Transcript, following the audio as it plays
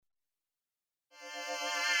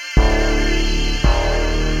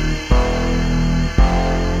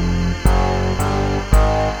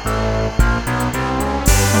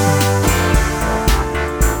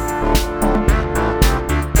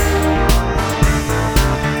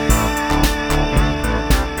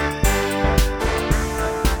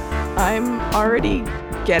already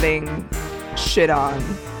getting shit on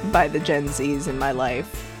by the Gen Zs in my life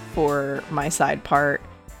for my side part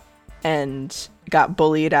and got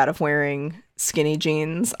bullied out of wearing skinny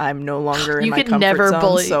jeans. I'm no longer in my comfort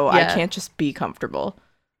zone, so I can't just be comfortable.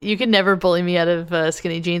 You can never bully me out of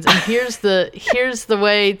skinny jeans. And here's the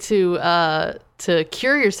way to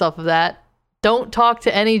cure yourself of that. Don't talk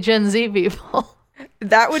to any Gen Z people.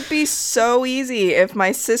 That would be so easy if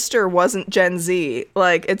my sister wasn't Gen Z.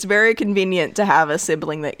 Like, it's very convenient to have a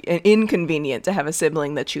sibling inconvenient to have a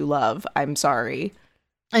sibling that you love. I'm sorry.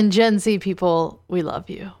 And Gen Z people, we love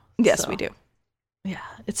you. Yes, we do. Yeah,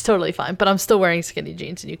 it's totally fine. But I'm still wearing skinny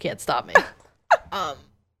jeans and you can't stop me.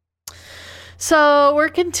 So we're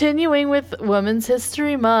continuing with Women's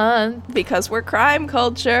History Month. Because we're crime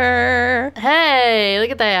culture. Hey,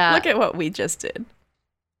 look at that. Look at what we just did.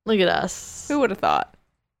 Look at us. Who would have thought?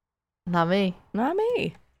 Not me. Not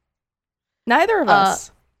me. Neither of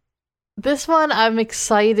us. This one, I'm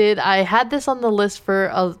excited. I had this on the list for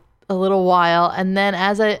a little while, and then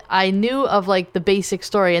as I knew of like the basic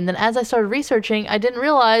story, and then as I started researching, I didn't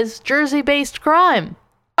realize Jersey-based crime.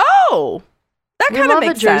 Oh! That kind of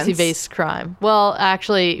makes sense. We love a Jersey-based crime. Well,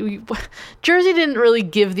 actually, Jersey didn't really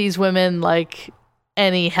give these women like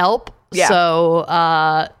any help. Yeah.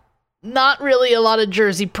 So, not really a lot of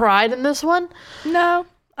Jersey pride in this one. No.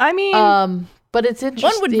 I mean, but it's interesting.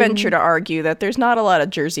 One would venture to argue that there's not a lot of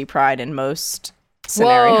Jersey pride in most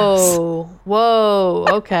scenarios. Whoa.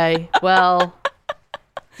 Okay. Well,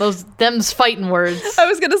 them's fighting words. I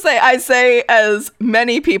was going to say, I say as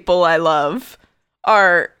many people I love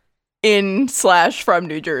are in/from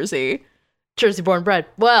New Jersey. Jersey born bred.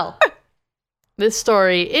 Well, this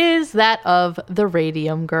story is that of the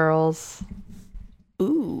Radium Girls.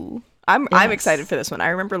 Ooh. I'm excited for this one. I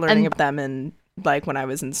remember learning of them in like when I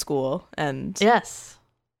was in school, and yes,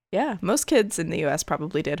 yeah, most kids in the US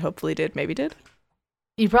probably did, hopefully did, maybe did.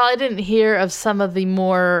 You probably didn't hear of some of the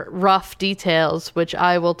more rough details, which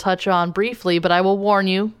I will touch on briefly, but I will warn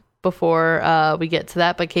you before we get to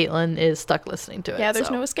that. But Caitlin is stuck listening to it. Yeah,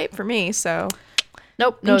 there's no escape for me, so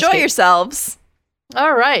nope. No Enjoy escape. yourselves.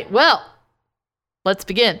 All right, well, let's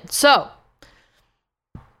begin. So,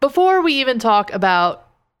 before we even talk about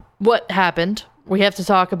what happened, we have to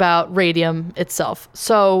talk about radium itself.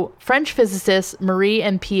 So, French physicists Marie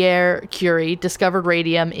and Pierre Curie discovered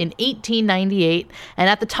radium in 1898, and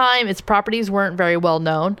at the time, its properties weren't very well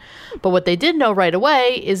known. But what they did know right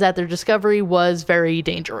away is that their discovery was very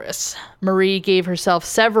dangerous. Marie gave herself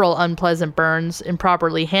several unpleasant burns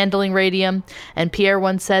improperly handling radium, and Pierre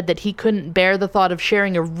once said that he couldn't bear the thought of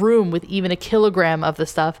sharing a room with even a kilogram of the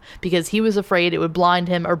stuff because he was afraid it would blind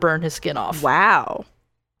him or burn his skin off. Wow.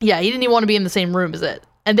 Yeah, he didn't even want to be in the same room as it.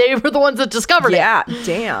 And they were the ones that discovered it. Yeah,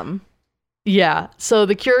 damn. Yeah, so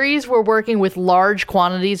the Curies were working with large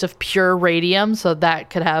quantities of pure radium, so that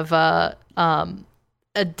could have a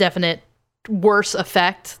definite worse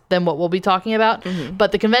effect than what we'll be talking about. Mm-hmm.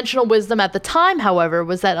 But the conventional wisdom at the time, however,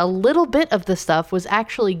 was that a little bit of the stuff was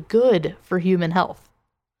actually good for human health.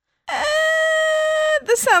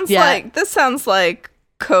 This sounds like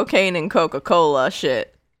cocaine and Coca-Cola shit.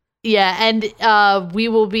 Yeah, and we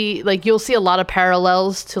will be, like, you'll see a lot of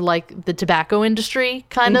parallels to, like, the tobacco industry,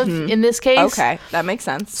 kind of, in this case. Okay, that makes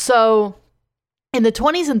sense. So, in the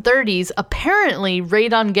 20s and 30s, apparently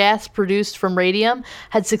radon gas produced from radium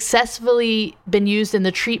had successfully been used in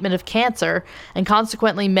the treatment of cancer, and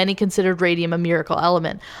consequently, many considered radium a miracle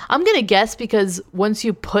element. I'm going to guess because once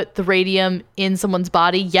you put the radium in someone's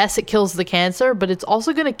body, yes, it kills the cancer, but it's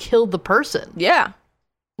also going to kill the person. Yeah.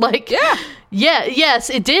 Like, yes,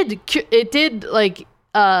 it did. It did, like,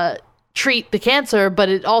 treat the cancer, but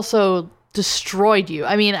it also destroyed you.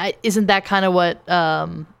 I mean, isn't that kind of what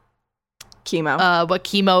chemo? What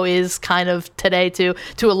chemo is kind of today to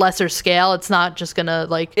a lesser scale? It's not just gonna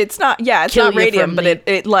like. It's not. Yeah, it's not radium, but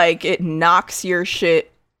it knocks your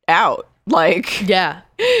shit out. Like, yeah,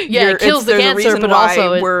 it kills the cancer, but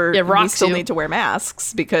also it rocks we still you. need to wear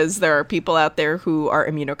masks because there are people out there who are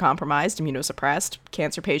immunocompromised, immunosuppressed,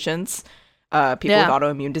 cancer patients, people with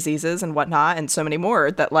autoimmune diseases and whatnot, and so many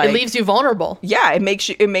more that, like, it leaves you vulnerable. Yeah, it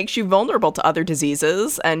makes you vulnerable to other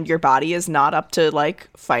diseases, and your body is not up to, like,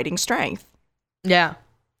 fighting strength. Yeah.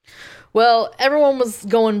 Well, everyone was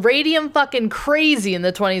going radium fucking crazy in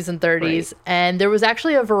the 20s and 30s, right. And there was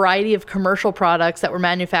actually a variety of commercial products that were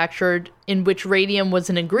manufactured in which radium was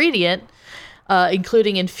an ingredient,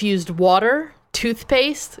 including infused water,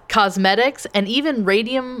 toothpaste, cosmetics, and even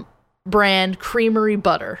radium brand creamery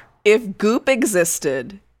butter. If Goop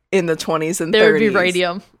existed in the 20s and 30s, there would be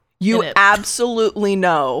radium. You absolutely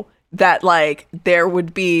know that like there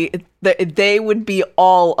would be they would be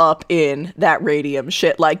all up in that radium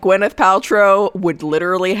shit. Like Gwyneth Paltrow would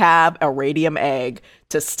literally have a radium egg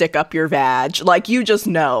to stick up your vag. Like you just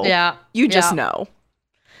know. Yeah. You just know.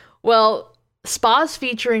 Well, spas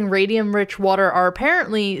featuring radium-rich water are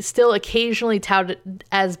apparently still occasionally touted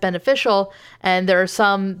as beneficial, and there are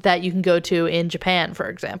some that you can go to in Japan, for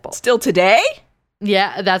example. Still today?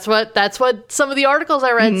 Yeah, that's what some of the articles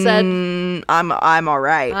I read said. I'm all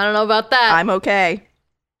right. I don't know about that. I'm okay.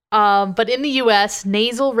 But in the U.S.,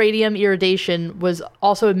 nasal radium irradiation was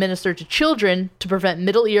also administered to children to prevent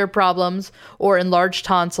middle ear problems or enlarged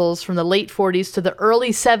tonsils from the late 40s to the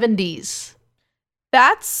early 70s.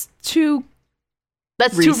 That's too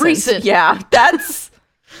recent. Yeah, that's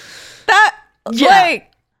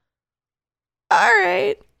like, all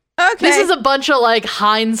right. Okay. This is a bunch of like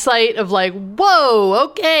hindsight of like, whoa,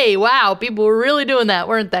 okay, wow, people were really doing that,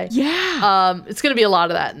 weren't they? Yeah. It's going to be a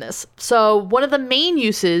lot of that in this. So one of the main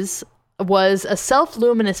uses was a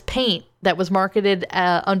self-luminous paint that was marketed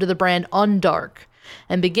under the brand Undark.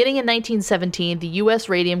 And beginning in 1917, the U.S.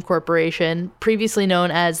 Radium Corporation, previously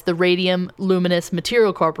known as the Radium Luminous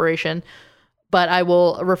Material Corporation, but I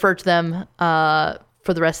will refer to them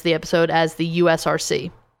for the rest of the episode as the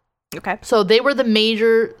USRC. Okay. So they were the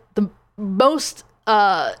most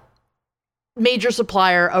major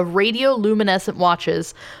supplier of radioluminescent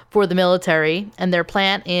watches for the military, and their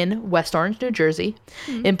plant in West Orange, New Jersey,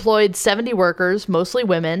 employed 70 workers, mostly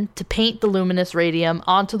women, to paint the luminous radium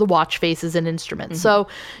onto the watch faces and instruments. So,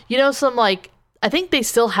 some like, I think they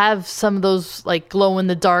still have some of those like glow in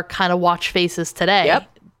the dark kind of watch faces today. Yep.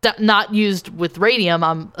 Not used with radium,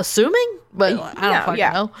 I'm assuming, but I don't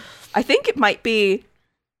fucking know. I think it might be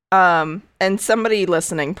and somebody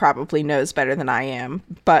listening probably knows better than I am,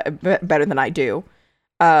 but better than I do.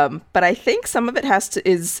 But I think some of it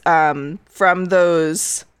is from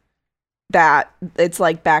those that it's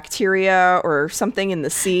like bacteria or something in the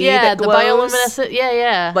sea. Yeah, that the glows. bioluminescent.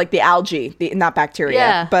 Yeah. Like the algae, not bacteria.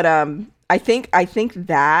 Yeah. But I think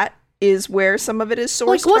that is where some of it is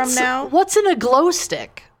sourced from now. What's in a glow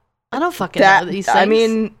stick? I don't fucking know these things. I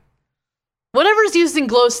mean, whatever's used in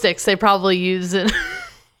glow sticks, they probably use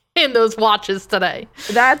in those watches today.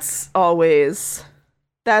 That's always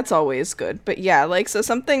good. But yeah, like, so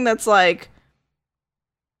something that's like,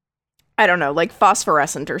 I don't know, like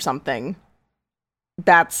phosphorescent or something.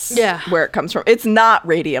 That's where it comes from. It's not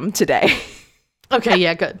radium today. Okay,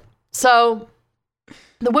 yeah, good. So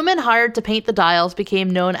the women hired to paint the dials became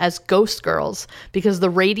known as ghost girls because the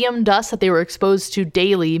radium dust that they were exposed to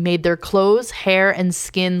daily made their clothes, hair, and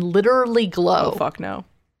skin literally glow. Oh, fuck no.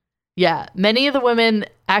 Yeah, many of the women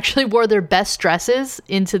actually wore their best dresses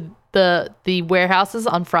into the warehouses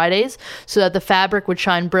on Fridays so that the fabric would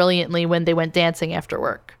shine brilliantly when they went dancing after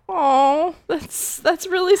work. Oh, that's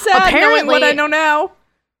really sad. Apparently, knowing what I know now.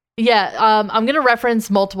 Yeah, I'm going to reference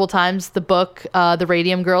multiple times the book, The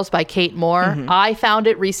Radium Girls by Kate Moore. Mm-hmm. I found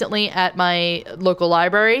it recently at my local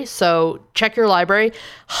library, so check your library.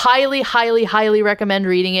 Highly, highly, highly recommend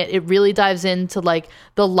reading it. It really dives into like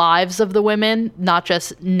the lives of the women, not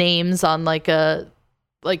just names on like a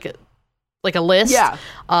list. Yeah.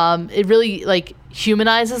 It really like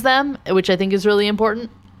humanizes them, which I think is really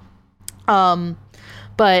important.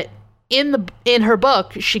 But in her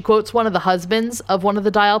book, she quotes one of the husbands of one of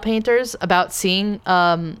the dial painters about seeing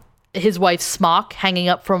his wife's smock hanging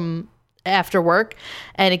up from after work,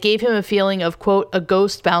 and it gave him a feeling of, quote, a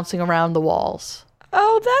ghost bouncing around the walls.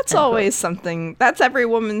 Oh, that's always something. That's every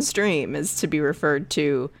woman's dream, is to be referred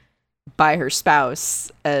to by her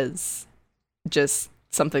spouse as just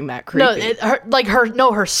something that creepy.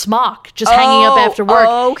 Her smock just hanging up after work.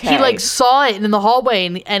 Okay. He like saw it in the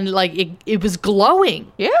hallway and like it was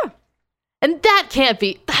glowing. Yeah. And that can't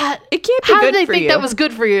be that. It can't be How good did they for think you. that was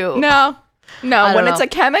good for you? No. When know. it's a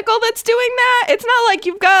chemical that's doing that, it's not like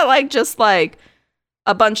you've got like just like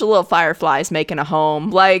a bunch of little fireflies making a home.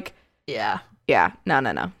 Like, Yeah.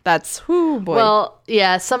 No. That's boy. Well,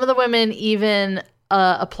 yeah. Some of the women even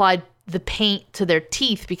applied the paint to their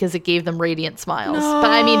teeth because it gave them radiant smiles. No. But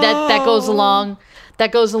I mean that goes along.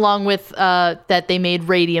 That goes along with that they made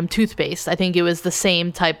radium toothpaste. I think it was the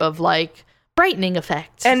same type of like brightening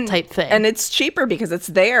effect type thing. And it's cheaper because it's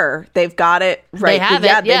there. They've got it right. They have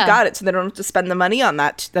they've it. got it, so they don't have to spend the money on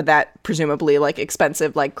that presumably like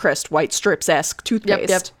expensive like Crest White Strips-esque toothpaste.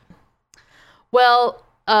 Yep. Well,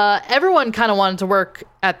 everyone kind of wanted to work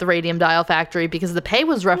at the radium dial factory because the pay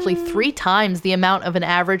was roughly 3 times the amount of an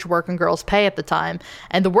average working girl's pay at the time,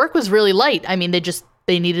 and the work was really light. I mean,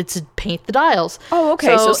 they needed to paint the dials. Oh,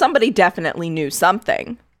 okay. So somebody definitely knew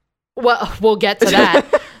something. Well, we'll get to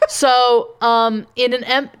that. So, in an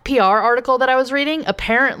NPR article that I was reading,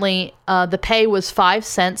 apparently the pay was 5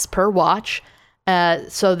 cents per watch.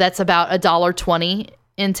 So that's about $1.20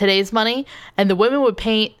 in today's money. And the women would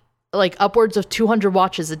paint like upwards of 200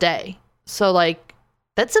 watches a day. So like,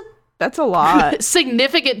 that's a lot.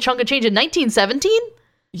 significant chunk of change in 1917.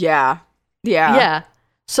 Yeah.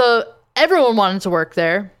 So everyone wanted to work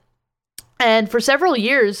there. And for several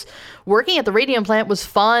years, working at the radium plant was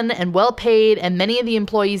fun and well paid, and many of the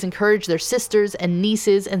employees encouraged their sisters and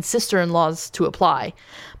nieces and sister-in-laws to apply.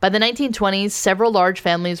 By the 1920s, several large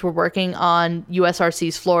families were working on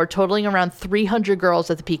USRC's floor, totaling around 300 girls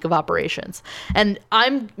at the peak of operations. And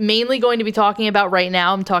I'm mainly going to be talking about right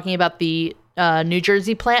now, I'm talking about the New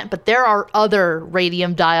Jersey plant, but there are other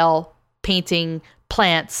radium dial painting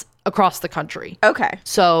plants across the country. Okay.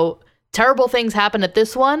 So terrible things happen at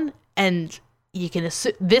this one. And you can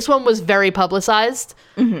assume this one was very publicized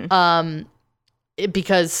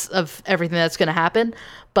because of everything that's going to happen.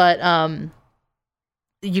 But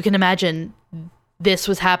you can imagine this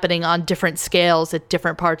was happening on different scales at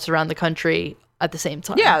different parts around the country at the same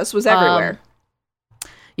time. Yeah, this was everywhere.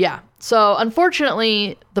 Yeah. So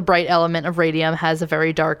unfortunately, the bright element of radium has a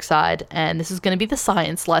very dark side. And this is going to be the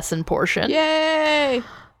science lesson portion. Yay!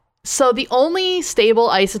 So the only stable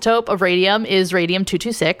isotope of radium is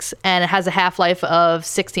radium-226, and it has a half-life of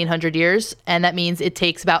 1,600 years, and that means it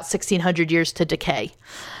takes about 1,600 years to decay.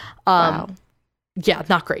 Wow. Yeah,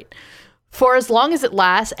 not great. For as long as it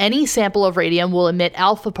lasts, any sample of radium will emit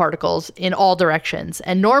alpha particles in all directions,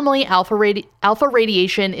 and normally alpha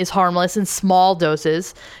radiation is harmless in small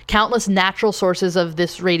doses. Countless natural sources of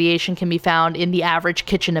this radiation can be found in the average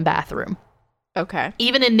kitchen and bathroom. Okay.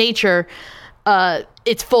 Even in nature,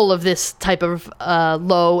 it's full of this type of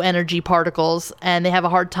low energy particles, and they have a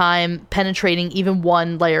hard time penetrating even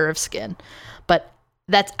one layer of skin. But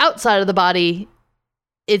that's outside of the body,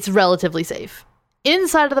 it's relatively safe.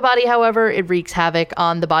 Inside of the body, however, it wreaks havoc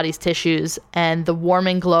on the body's tissues, and the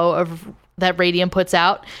warming glow of that radium puts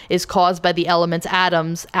out is caused by the element's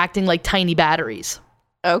atoms acting like tiny batteries.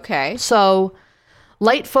 Okay. So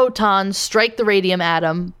light photons strike the radium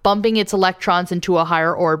atom, bumping its electrons into a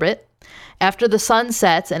higher orbit. After the sun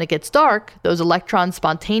sets and it gets dark, those electrons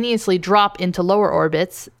spontaneously drop into lower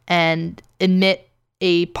orbits and emit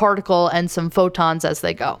a particle and some photons as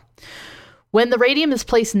they go. When the radium is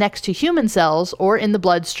placed next to human cells or in the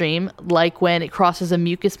bloodstream, like when it crosses a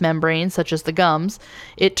mucous membrane such as the gums,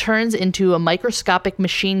 it turns into a microscopic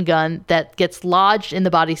machine gun that gets lodged in the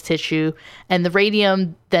body's tissue, and the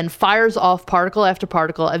radium then fires off particle after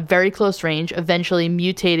particle at very close range, eventually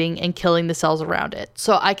mutating and killing the cells around it.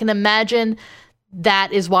 So I can imagine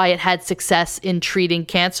that is why it had success in treating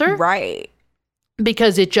cancer. Right.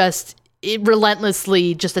 Because it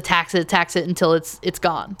relentlessly just attacks it until it's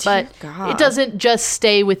gone. But it doesn't just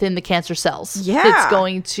stay within the cancer cells. Yeah. It's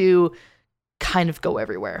going to kind of go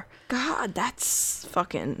everywhere. God, that's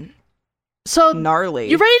fucking so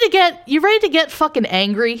gnarly. You ready to get fucking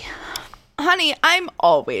angry? Honey, I'm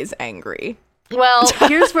always angry. Well,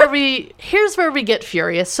 here's where we get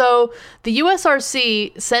furious. So the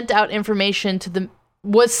USRC sent information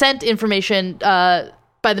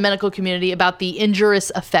by the medical community about the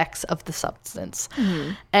injurious effects of the substance.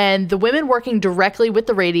 Mm-hmm. And the women working directly with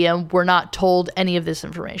the radium were not told any of this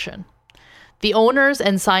information. The owners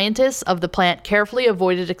and scientists of the plant carefully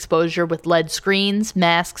avoided exposure with lead screens,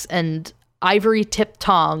 masks, and ivory-tipped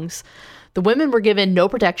tongs. The women were given no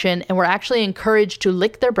protection and were actually encouraged to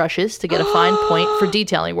lick their brushes to get a fine point for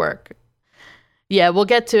detailing work. Yeah, we'll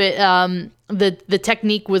get to it. The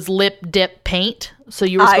technique was lip, dip, paint. So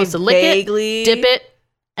you were supposed to lick it, dip it,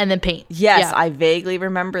 and then paint. Yes, yeah. I vaguely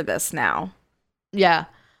remember this now. Yeah.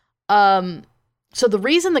 So the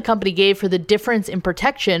reason the company gave for the difference in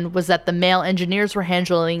protection was that the male engineers were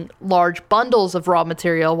handling large bundles of raw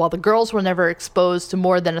material while the girls were never exposed to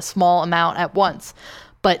more than a small amount at once.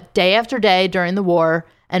 But day after day during the war,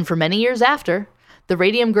 and for many years after, the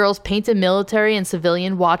radium girls painted military and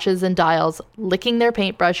civilian watches and dials, licking their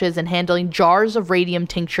paintbrushes and handling jars of radium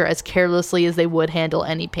tincture as carelessly as they would handle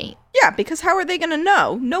any paint. Yeah, because how are they going to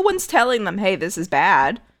know? No one's telling them, hey, this is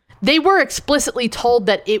bad. They were explicitly told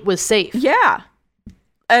that it was safe. Yeah.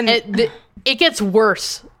 And it gets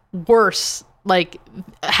worse. Like,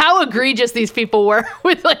 how egregious these people were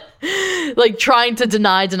with, like trying to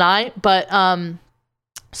deny. But,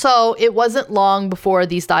 so it wasn't long before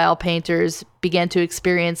these dial painters began to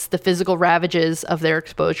experience the physical ravages of their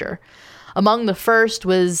exposure. Among the first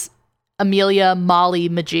was Amelia Molly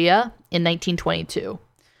Mejia in 1922.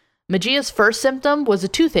 Mejia's first symptom was a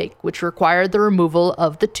toothache, which required the removal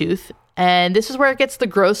of the tooth. And this is where it gets the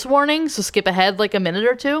gross warning, so skip ahead like a minute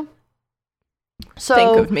or two. So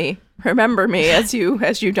think of me. Remember me as you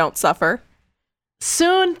don't suffer.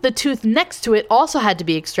 soon, the tooth next to it also had to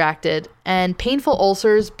be extracted, and painful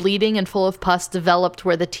ulcers, bleeding, and full of pus developed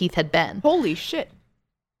where the teeth had been. Holy shit.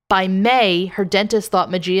 By May, her dentist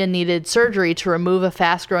thought Magia needed surgery to remove a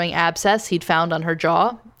fast-growing abscess he'd found on her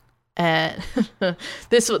jaw. And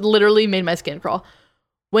this literally made my skin crawl.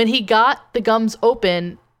 When he got the gums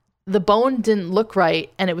open, the bone didn't look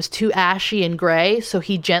right, and it was too ashy and gray, so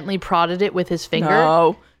he gently prodded it with his finger.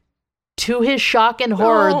 No. To his shock and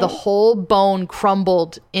horror, No. the whole bone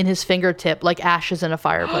crumbled in his fingertip like ashes in a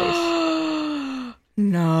fireplace.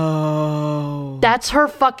 No. That's her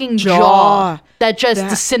fucking jaw that just That-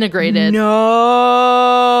 disintegrated.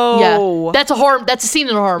 No. Yeah. That's a scene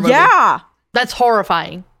in a horror movie. Yeah. That's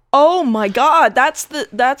horrifying. Oh my god, that's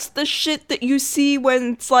the shit that you see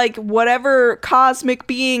when it's like whatever cosmic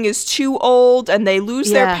being is too old and they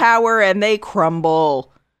lose their Yeah. power and they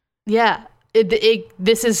crumble. Yeah.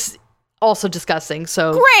 This is also disgusting,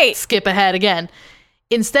 so Great. skip ahead again.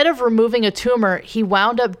 Instead of removing a tumor, he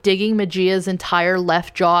wound up digging Magia's entire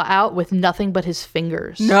left jaw out with nothing but his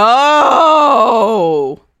fingers.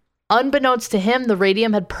 No. Unbeknownst to him, the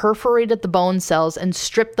radium had perforated the bone cells and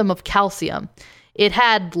stripped them of calcium. It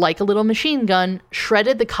had, like a little machine gun,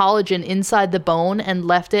 shredded the collagen inside the bone and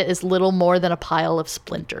left it as little more than a pile of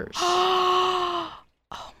splinters. Oh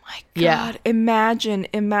my god. Yeah.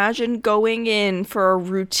 Imagine going in for a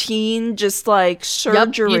routine just like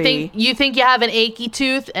Yup, surgery. you think you have an achy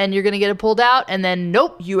tooth and you're going to get it pulled out, and then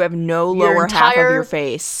nope, You have no Your lower half of entire- your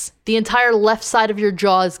face. the entire left side of your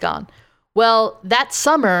jaw is gone. Well, that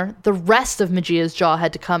summer, the rest of Magia's jaw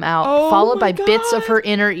had to come out, Oh followed my by bits of God. her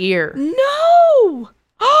inner ear. No.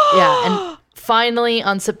 Yeah, and finally,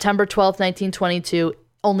 on September 12th, 1922,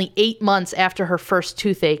 only 8 months after her first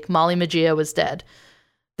toothache, Molly Magia was dead.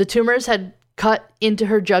 The tumors had cut into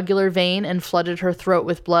her jugular vein and flooded her throat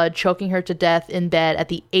with blood, choking her to death in bed at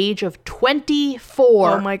the age of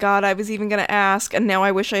 24. Oh my god, I was even gonna ask, and now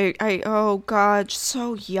I wish I oh god,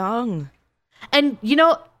 so young. And, you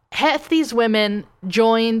know, half these women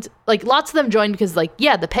joined, like, lots of them joined because, like,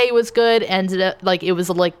 yeah, the pay was good, and, like, it was,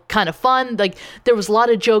 like, kind of fun. Like, there was a lot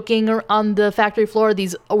of joking on the factory floor.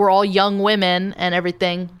 These were all young women and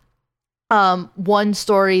everything. One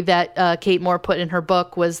story that Kate Moore put in her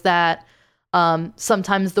book was that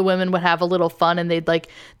sometimes the women would have a little fun, and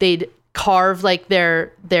they'd carve, like,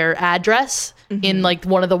 their address in, like,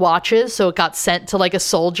 one of the watches, so it got sent to, like, a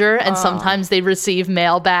soldier, and sometimes they'd receive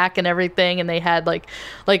mail back and everything, and they had like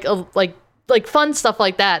fun stuff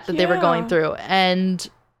like that they were going Yeah. through. And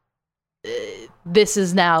this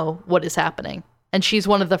is now what is happening, and she's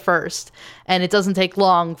one of the first, and it doesn't take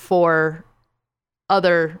long for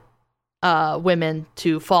other women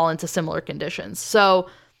to fall into similar conditions. So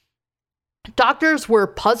doctors were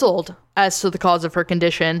puzzled as to the cause of her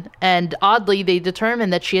condition, and oddly, they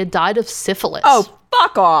determined that she had died of syphilis. Oh,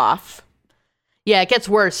 fuck off. Yeah, it gets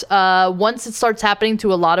worse. Once it starts happening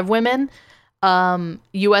to a lot of women,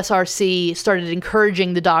 USRC started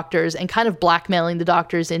encouraging the doctors and kind of blackmailing the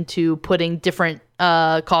doctors into putting different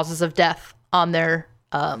causes of death on their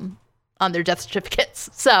death certificates.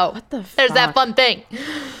 So there's that fuck? fun thing.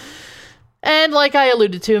 And like I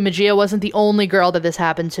alluded to, Magia wasn't the only girl that this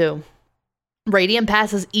happened to. Radium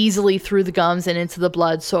passes easily through the gums and into the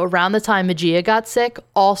blood, so around the time Magia got sick,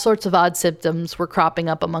 all sorts of odd symptoms were cropping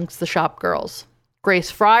up amongst the shop girls.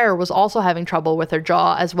 Grace Fryer was also having trouble with her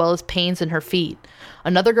jaw, as well as pains in her feet.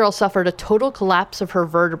 Another girl suffered a total collapse of her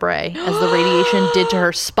vertebrae, as the radiation did to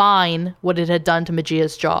her spine what it had done to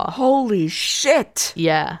Magia's jaw. Holy shit.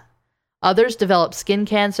 Yeah. Others developed skin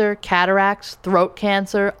cancer, cataracts, throat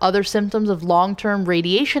cancer, other symptoms of long-term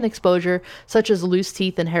radiation exposure, such as loose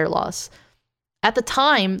teeth and hair loss. At the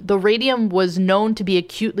time, the radium was known to be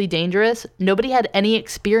acutely dangerous. Nobody had any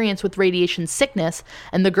experience with radiation sickness,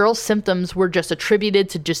 and the girls' symptoms were just attributed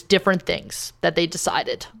to just different things that they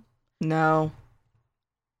decided. No.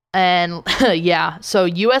 And yeah, so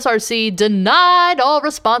USRC denied all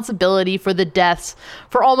responsibility for the deaths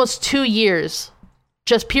for almost 2 years.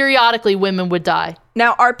 Just periodically, women would die.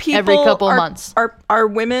 Now, are people Every couple of months. Are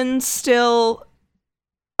women still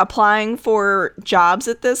applying for jobs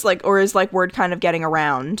at this, like, or is like word kind of getting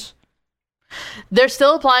around? They're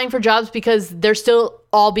still applying for jobs because they're still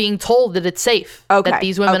all being told that it's safe. Okay, That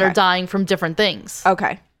these women are okay. dying from different things.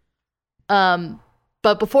 Okay.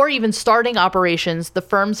 But before even starting operations, the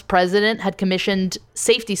firm's president had commissioned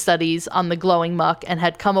safety studies on the glowing muck and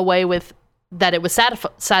had come away with that it was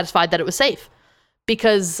satisfied that it was safe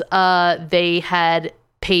because they had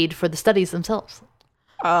paid for the studies themselves.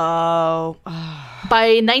 Oh.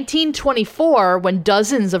 By 1924, when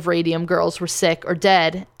dozens of radium girls were sick or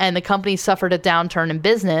dead and the company suffered a downturn in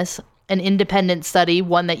business, an independent study,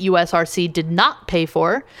 one that USRC did not pay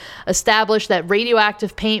for, established that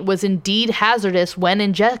radioactive paint was indeed hazardous when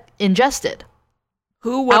ingested.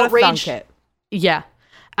 Who would have thunk it? Yeah.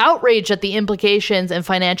 Outraged at the implications and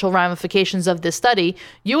financial ramifications of this study,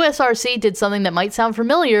 USRC did something that might sound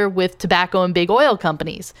familiar with tobacco and big oil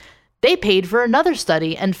companies. They paid for another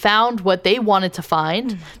study and found what they wanted to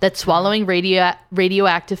find, that swallowing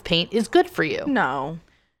radioactive paint is good for you. No.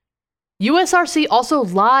 USRC also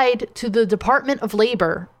lied to the Department of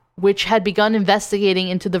Labor, which had begun investigating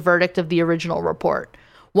into the verdict of the original report.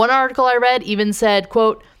 One article I read even said,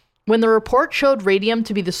 quote, when the report showed radium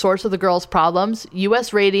to be the source of the girls' problems,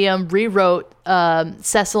 U.S. Radium rewrote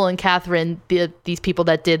Cecil and Catherine, these people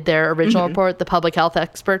that did their original report, the public health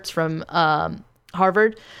experts from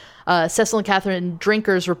Harvard, Cecil and Catherine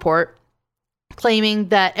Drinker's report, claiming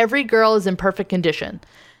that every girl is in perfect condition.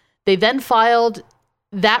 They then filed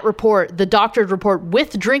that report, the doctored report,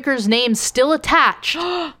 with Drinker's name still attached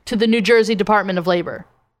to the New Jersey Department of Labor.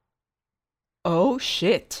 Oh,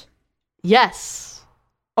 shit. Yes.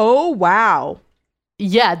 Oh, wow.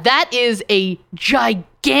 Yeah, that is a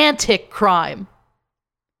gigantic crime.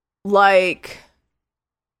 Like,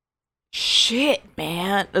 shit,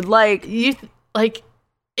 man. Like,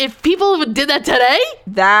 if people did that today,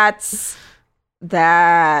 that's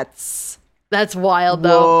wild,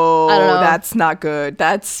 though. Whoa, I don't know. That's not good.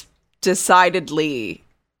 That's decidedly,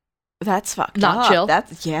 that's fucked up. Not chill.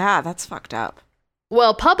 That's fucked up.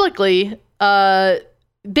 Well, publicly,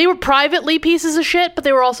 they were privately pieces of shit, but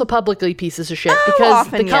they were also publicly pieces of shit because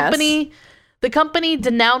often, the company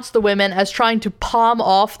denounced the women as trying to palm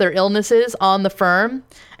off their illnesses on the firm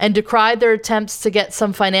and decried their attempts to get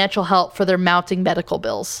some financial help for their mounting medical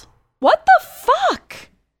bills. What the fuck?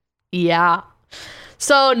 Yeah.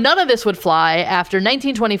 So none of this would fly after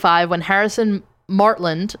 1925 when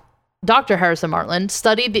Dr. Harrison Martland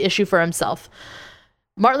studied the issue for himself.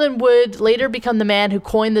 Martland would later become the man who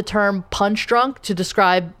coined the term punch drunk to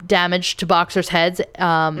describe damage to boxers' heads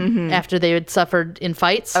after they had suffered in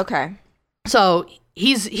fights. Okay. So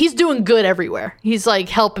he's doing good everywhere. He's like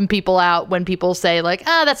helping people out when people say like,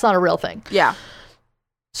 that's not a real thing. Yeah.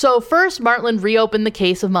 So first, Martland reopened the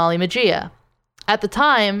case of Molly Magia. At the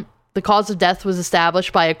time, the cause of death was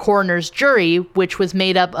established by a coroner's jury, which was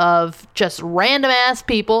made up of just random ass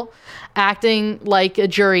people acting like a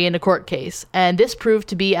jury in a court case. And this proved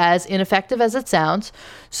to be as ineffective as it sounds.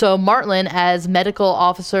 So Martland, as medical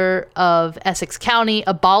officer of Essex County,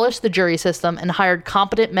 abolished the jury system and hired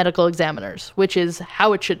competent medical examiners, which is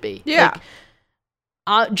how it should be. Yeah.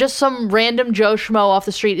 Just some random Joe Schmo off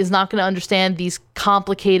the street is not going to understand these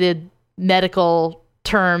complicated medical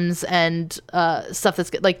terms and stuff that's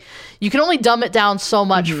good. Like, you can only dumb it down so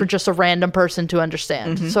much for just a random person to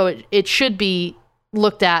understand. So it should be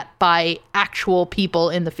looked at by actual people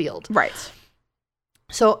in the field. Right.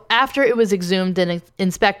 So after it was exhumed and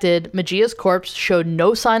inspected, Magia's corpse showed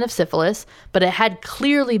no sign of syphilis, but it had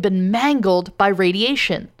clearly been mangled by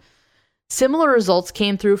radiation. Similar results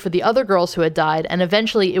came through for the other girls who had died, and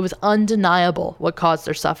eventually it was undeniable what caused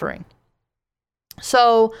their suffering.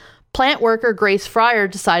 So plant worker Grace Fryer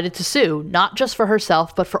decided to sue, not just for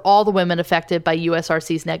herself, but for all the women affected by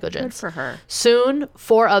USRC's negligence. Good for her. Soon,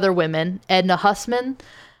 4 other women, Edna Hussman,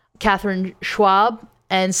 Catherine Schwab,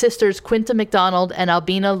 and sisters Quinta McDonald and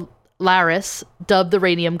Albina Laris, dubbed the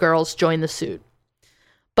Radium Girls, joined the suit.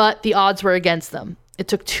 But the odds were against them. It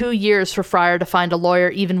took 2 years for Fryer to find a lawyer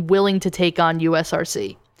even willing to take on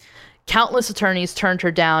USRC. Countless attorneys turned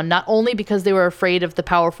her down, not only because they were afraid of the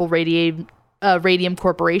powerful radium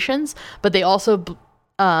corporations, but they also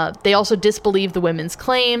disbelieved the women's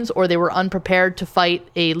claims, or they were unprepared to fight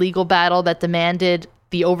a legal battle that demanded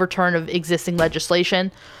the overturn of existing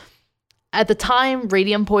legislation. At the time,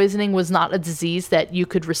 radium poisoning was not a disease that you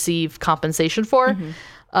could receive compensation for.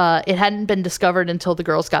 It hadn't been discovered until the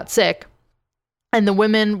girls got sick. And the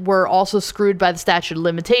women were also screwed by the statute of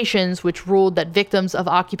limitations, which ruled that victims of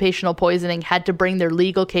occupational poisoning had to bring their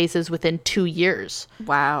legal cases within 2 years.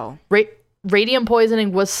 Wow. Radium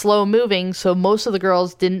poisoning was slow moving, so most of the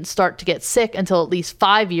girls didn't start to get sick until at least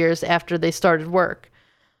 5 years after they started work.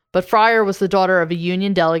 But Fryer was the daughter of a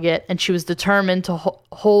union delegate, and she was determined to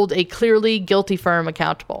hold a clearly guilty firm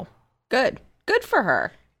accountable. Good. Good for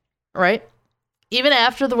her. Right? Even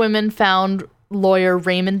after the women found lawyer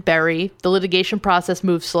Raymond Berry, the litigation process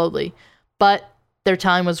moved slowly, but their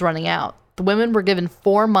time was running out. The women were given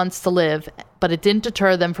 4 months to live, but it didn't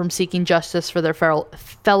deter them from seeking justice for their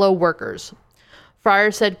fellow workers.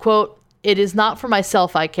 Fryer said, quote, "It is not for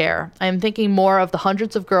myself I care. I am thinking more of the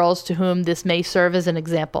hundreds of girls to whom this may serve as an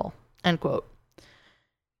example," end quote.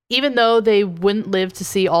 Even though they wouldn't live to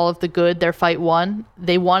see all of the good their fight won,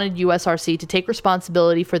 they wanted USRC to take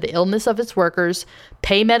responsibility for the illness of its workers,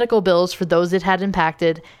 pay medical bills for those it had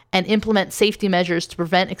impacted, and implement safety measures to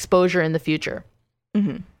prevent exposure in the future.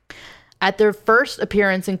 Mm-hmm. At their first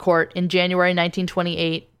appearance in court in January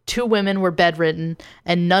 1928, 2 women were bedridden,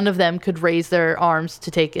 and none of them could raise their arms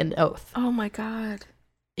to take an oath. Oh my God.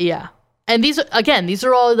 Yeah. And these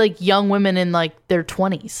are all like young women in like their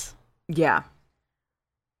 20s. Yeah.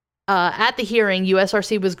 At the hearing,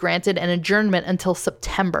 USRC was granted an adjournment until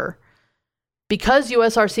September. Because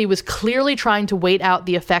USRC was clearly trying to wait out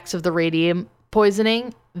the effects of the radium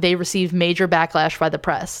poisoning, they received major backlash by the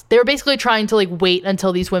press. They were basically trying to like wait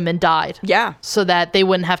until these women died. Yeah. So that they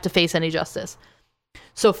wouldn't have to face any justice.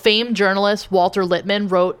 So famed journalist Walter Lippmann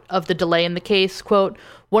wrote of the delay in the case, quote,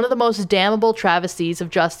 "One of the most damnable travesties of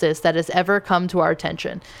justice that has ever come to our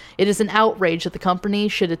attention. It is an outrage that the company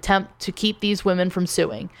should attempt to keep these women from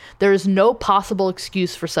suing. There is no possible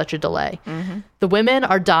excuse for such a delay. Mm-hmm. The women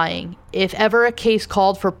are dying. If ever a case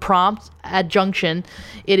called for prompt adjunction,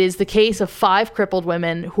 it is the case of 5 crippled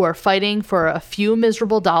women who are fighting for a few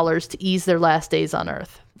miserable dollars to ease their last days on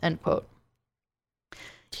earth," end quote.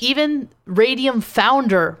 Even radium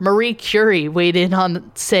founder Marie Curie weighed in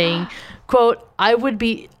on saying, quote, "I would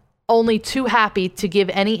be only too happy to give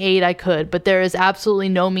any aid I could, but there is absolutely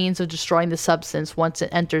no means of destroying the substance once it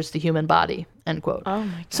enters the human body," end quote. Oh my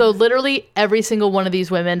God. So literally every single one of these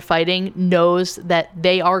women fighting knows that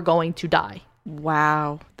they are going to die.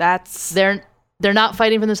 Wow. That's... They're not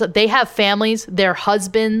fighting for themselves. They have families, their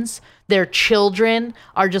husbands, their children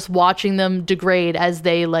are just watching them degrade as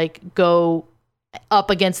they like go up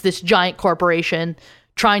against this giant corporation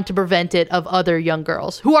trying to prevent it of other young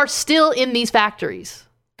girls who are still in these factories.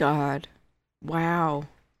 God. Wow.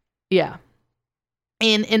 Yeah.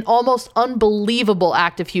 In an almost unbelievable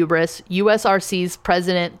act of hubris, USRC's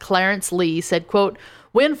president Clarence Lee said, quote,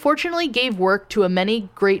 "We unfortunately gave work to a many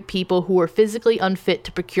great people who were physically unfit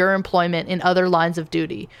to procure employment in other lines of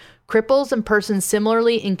duty. Cripples and persons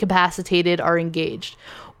similarly incapacitated are engaged.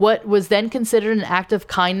 What was then considered an act of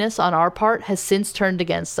kindness on our part has since turned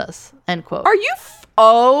against us," end quote. Are you...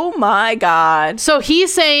 Oh my God. So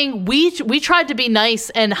he's saying we tried to be nice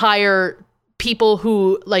and hire people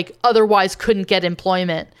who like otherwise couldn't get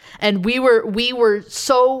employment, and we were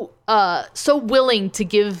so willing to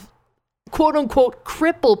give quote unquote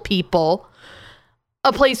cripple people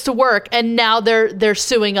a place to work, and now they're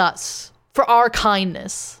suing us for our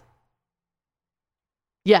kindness.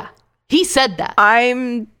 Yeah. He said that.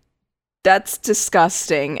 That's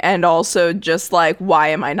disgusting. And also just like, why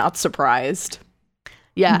am I not surprised?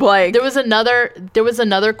 Yeah. Like, there was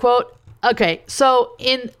another quote. Okay. So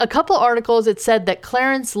in a couple articles, it said that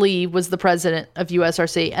Clarence Lee was the president of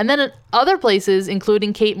USRC. And then in other places,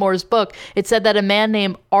 including Kate Moore's book, it said that a man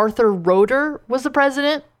named Arthur Roeder was the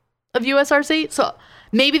president of USRC. So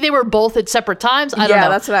maybe they were both at separate times. I don't know. Yeah,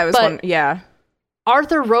 that's what I was wondering. Yeah.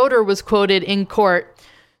 Arthur Roeder was quoted in court.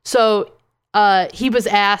 So he was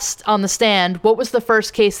asked on the stand, what was the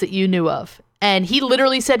first case that you knew of? And he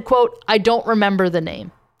literally said, quote, "I don't remember the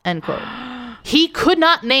name," end quote. He could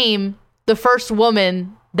not name the first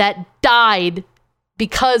woman that died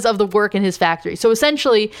because of the work in his factory. So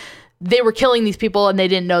essentially, they were killing these people and they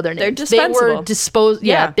didn't know their names. They're dispensable.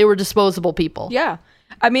 They were disposable people. Yeah.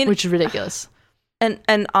 I mean, which is ridiculous.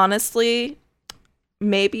 And honestly,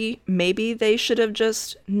 maybe they should have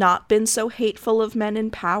just not been so hateful of men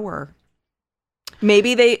in power.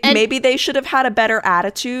 Maybe they should have had a better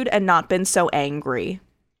attitude and not been so angry.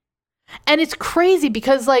 And it's crazy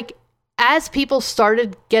because like as people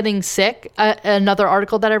started getting sick, another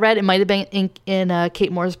article that I read, it might have been in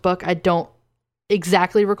Kate Moore's book, I don't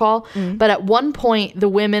exactly recall, but at one point the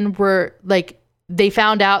women were like, they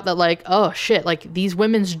found out that like, oh shit, like these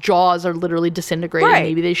women's jaws are literally disintegrating. Right.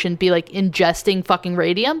 Maybe they shouldn't be like ingesting fucking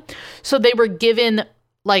radium. So they were given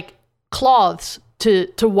like cloths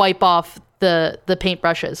to wipe off the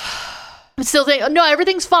paintbrushes. I'm still saying, no,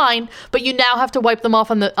 everything's fine, but you now have to wipe them off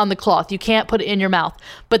on the cloth. You can't put it in your mouth.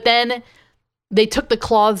 But then they took the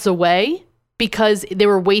cloths away because they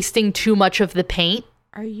were wasting too much of the paint.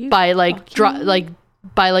 Are you by like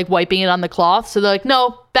by like wiping it on the cloth? So they're like,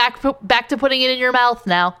 no, back to putting it in your mouth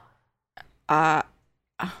now. Yeah.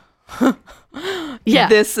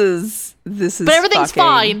 This is. But everything's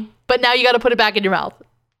fine. But now you got to put it back in your mouth.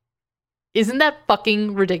 Isn't that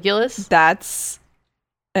fucking ridiculous? That's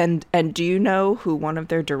and do you know who one of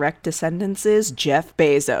their direct descendants is? Jeff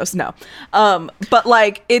Bezos. No. But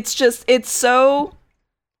like it's so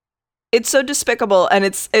It's so despicable, and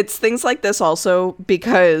it's things like this also,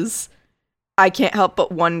 because I can't help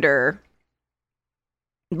but wonder,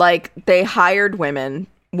 like, they hired women.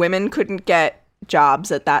 Women couldn't get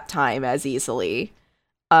jobs at that time as easily.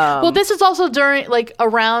 Well, this is also during, like,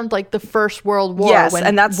 around, like, the First World War. Yes, when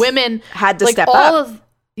and that's women had to like, step all up.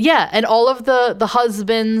 And all of the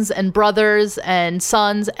husbands and brothers and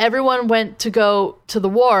sons, everyone went to go to the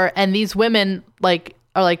war, and these women, like,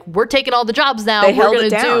 are like, we're taking all the jobs now. They we're held gonna it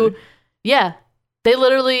down. Yeah, they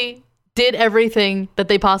literally did everything that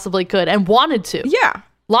they possibly could and wanted to. Yeah.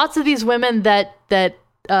 Lots of these women that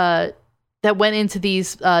went into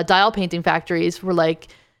these dial painting factories were like,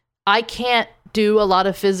 I can't do a lot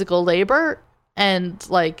of physical labor, and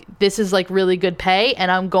like this is like really good pay,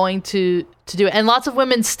 and I'm going to do it. And lots of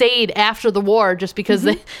women stayed after the war just because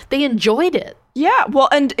they enjoyed it. Yeah, well,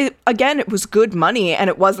 and it was good money, and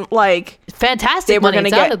it wasn't like Fantastic they were money, going to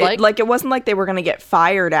it sounded get like. it wasn't like they were going to get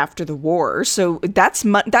fired after the war. So that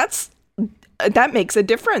makes a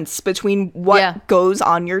difference between what goes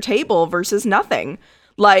on your table versus nothing.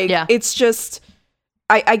 Like, it's just,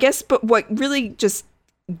 I guess, but what really just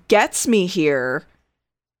gets me here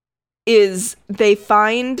is they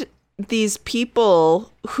find these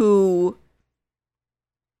people who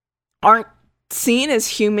aren't seen as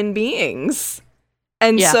human beings.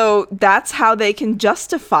 And so that's how they can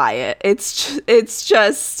justify it. It's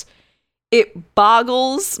just, it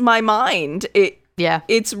boggles my mind.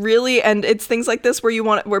 It's really, and it's things like this where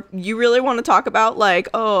you really want to talk about, like,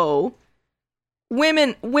 oh,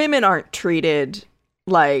 women aren't treated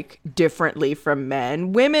like differently from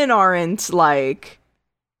men. Women aren't like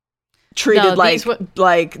treated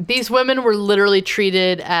like these women were literally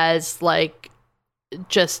treated as like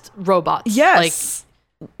just robots. Yes.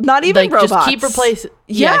 Not even like, robots. Just keep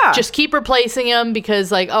just keep replacing them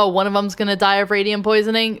because, like, oh, one of them's gonna die of radium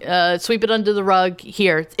poisoning. Sweep it under the rug.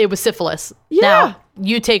 Here, it was syphilis. Yeah. Now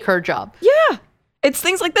you take her job. Yeah, it's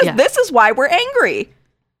things like this. Yeah. This is why we're angry.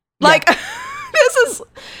 Like,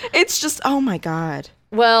 it's just, oh my god.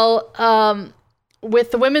 Well,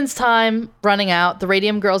 with the women's time running out, the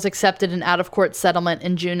Radium Girls accepted an out-of-court settlement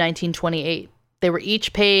in June 1928. They were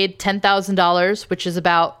each paid $10,000, which is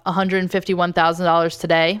about $151,000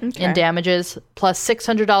 today in damages, plus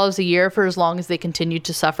 $600 a year for as long as they continued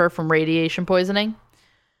to suffer from radiation poisoning.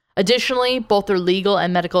 Additionally, both their legal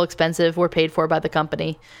and medical expenses were paid for by the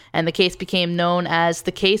company, and the case became known as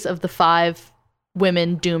the case of the 5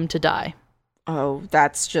 women doomed to die. Oh,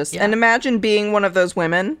 that's just... And imagine being one of those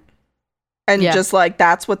women, and just like,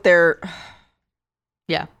 that's what they're...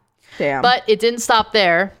 Yeah. Damn. But it didn't stop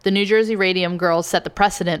there. The New Jersey Radium Girls set the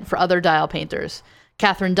precedent for other dial painters.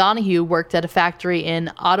 Catherine Donahue worked at a factory in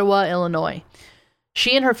Ottawa, Illinois.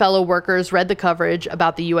 She and her fellow workers read the coverage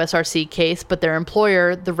about the USRC case, but their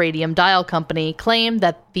employer, the Radium Dial Company, claimed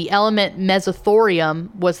that the element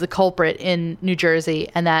mesothorium was the culprit in New Jersey,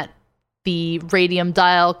 and that the Radium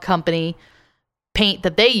Dial Company paint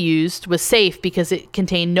that they used was safe because it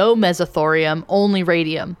contained no mesothorium, only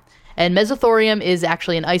radium. And mesothorium is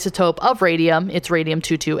actually an isotope of radium. It's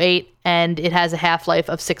radium-228, and it has a half-life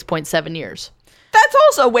of 6.7 years. That's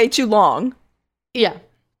also way too long. Yeah.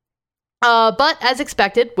 But as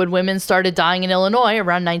expected, when women started dying in Illinois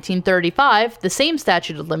around 1935, the same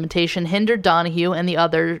statute of limitation hindered Donahue and the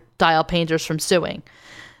other dial painters from suing.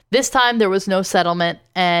 This time, there was no settlement,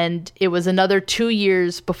 and it was another 2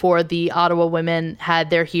 years before the Ottawa women had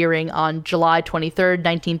their hearing on July 23rd,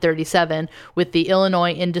 1937, with the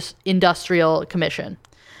Illinois Industrial Commission.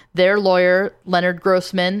 Their lawyer, Leonard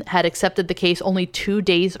Grossman, had accepted the case only 2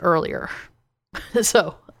 days earlier.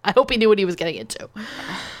 So, I hope he knew what he was getting into.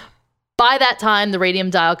 By that time, the Radium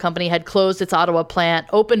Dial Company had closed its Ottawa plant,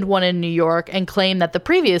 opened one in New York, and claimed that the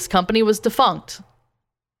previous company was defunct.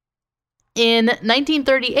 In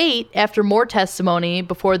 1938, after more testimony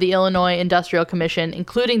before the Illinois Industrial Commission,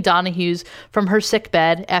 including Donahue's from her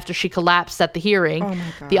sickbed after she collapsed at the hearing,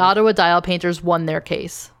 the Ottawa dial painters won their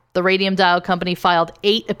case. The Radium Dial Company filed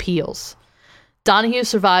 8 appeals. Donahue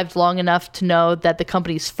survived long enough to know that the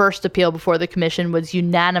company's first appeal before the commission was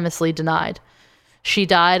unanimously denied. She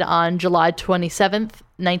died on July 27th,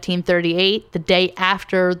 1938, the day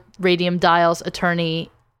after Radium Dial's attorney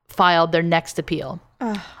filed their next appeal.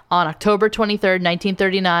 On October 23rd,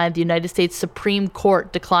 1939, the United States Supreme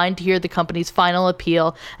Court declined to hear the company's final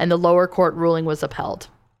appeal, and the lower court ruling was upheld.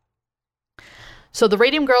 So the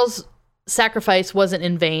Radium Girls' sacrifice wasn't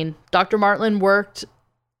in vain. Dr. Martland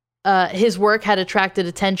his work had attracted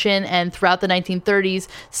attention, and throughout the 1930s,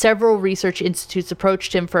 several research institutes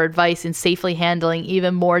approached him for advice in safely handling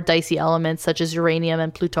even more dicey elements such as uranium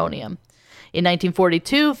and plutonium. In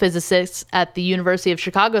 1942, physicists at the University of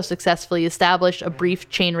Chicago successfully established a brief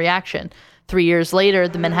chain reaction. 3 years later,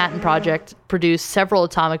 the Manhattan Project produced several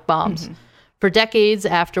atomic bombs. For decades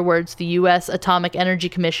afterwards, the U.S. Atomic Energy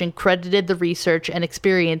Commission credited the research and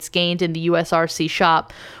experience gained in the USRC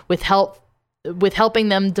shop with helping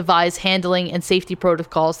them devise handling and safety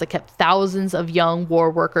protocols that kept thousands of young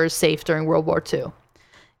war workers safe during World War II.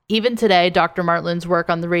 Even today, Dr. Martlin's work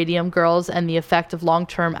on the radium girls and the effect of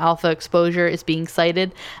long-term alpha exposure is being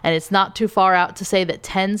cited, and it's not too far out to say that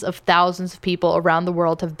tens of thousands of people around the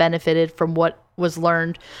world have benefited from what was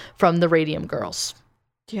learned from the radium girls.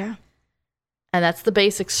 Yeah. And that's the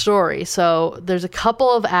basic story. So there's a couple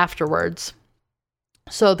of afterwards.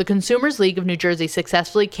 So the Consumers League of New Jersey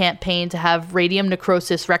successfully campaigned to have radium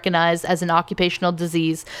necrosis recognized as an occupational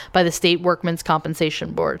disease by the State Workmen's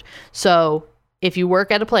Compensation Board. So if you work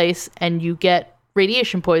at a place and you get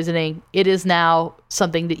radiation poisoning, it is now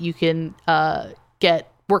something that you can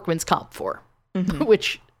get workman's comp for,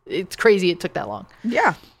 which it's crazy it took that long.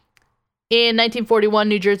 Yeah. In 1941,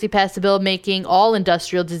 New Jersey passed a bill making all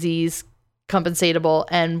industrial disease compensatable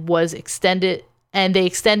and they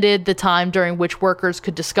extended the time during which workers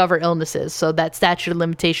could discover illnesses, so that statute of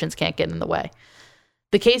limitations can't get in the way.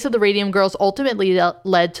 The case of the radium girls ultimately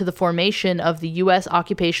led to the formation of the U.S.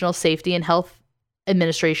 Occupational Safety and Health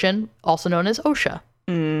Administration, also known as OSHA.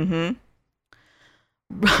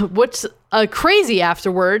 What's crazy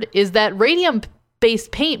afterward is that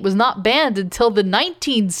radium-based paint was not banned until the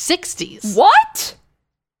 1960s. What?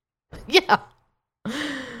 Yeah.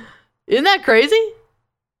 Isn't that crazy?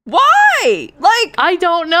 Why? Like, I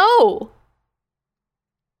don't know.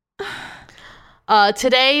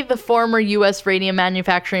 Today, the former U.S. radium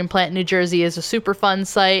manufacturing plant in New Jersey is a Superfund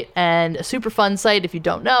site, and a Superfund site, if you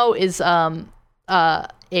don't know, is a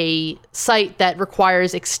site that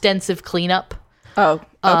requires extensive cleanup. Oh,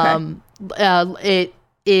 okay. It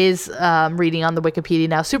is reading on the Wikipedia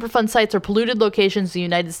now. Superfund sites are polluted locations in the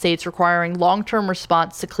United States requiring long-term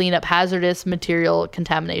response to clean up hazardous material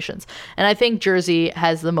contaminations. And I think Jersey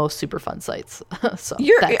has the most Superfund sites. So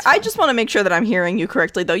I just want to make sure that I'm hearing you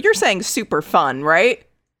correctly, though. You're saying super fun, right?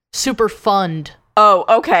 Superfund. Oh,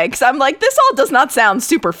 okay. Because I'm like, this all does not sound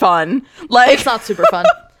super fun. Like, it's not super fun.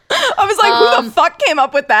 I was like, who the fuck came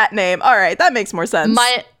up with that name? All right, that makes more sense.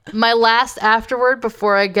 My last afterword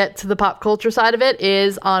before I get to the pop culture side of it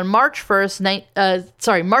is on March 1st,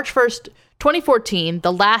 2014,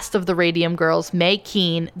 the last of the radium girls, May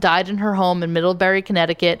Keene, died in her home in Middlebury,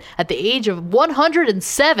 Connecticut at the age of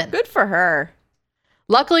 107. Good for her.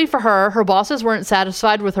 Luckily for her, her bosses weren't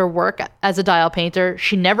satisfied with her work as a dial painter.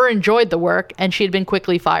 She never enjoyed the work, and she had been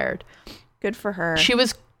quickly fired. Good for her. She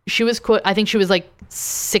was I think she was like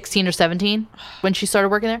 16 or 17 when she started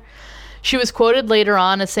working there. She was quoted later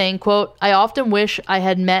on as saying, quote, "I often wish I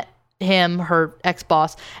had met him," her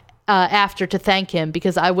ex-boss, after to thank him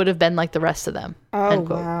because I would have been like the rest of them. Oh,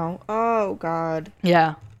 wow. Oh, God.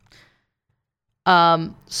 Yeah.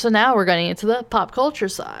 So now we're getting into the pop culture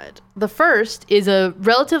side. The first is a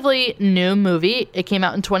relatively new movie. It came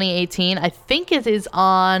out in 2018. I think it is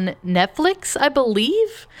on Netflix, I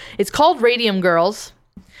believe. It's called Radium Girls.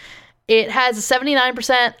 It has a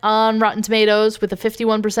 79% on Rotten Tomatoes with a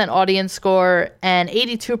 51% audience score and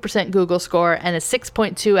 82% Google score and a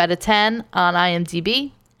 6.2 out of 10 on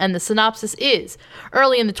IMDb. And the synopsis is,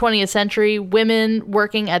 early in the 20th century, women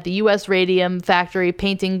working at the U.S. radium factory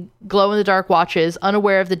painting glow-in-the-dark watches,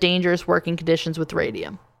 unaware of the dangerous working conditions with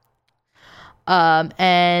radium.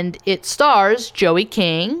 And it stars Joey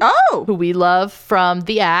King, who we love from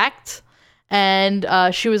The Act. And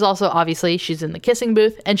she was also, obviously, she's in The Kissing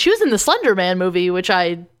Booth. And she was in the Slender Man movie, which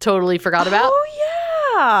I totally forgot about.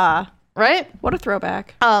 Oh, yeah. Right? What a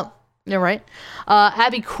throwback. Yeah, right.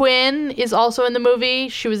 Abby Quinn is also in the movie.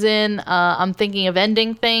 She was in I'm Thinking of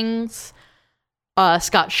Ending Things.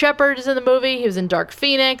 Scott Shepherd is in the movie. He was in Dark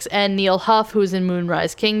Phoenix. And Neil Huff, who's in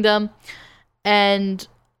Moonrise Kingdom. And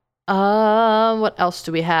what else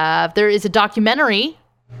do we have? There is a documentary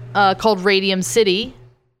called Radium City.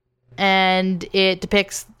 And it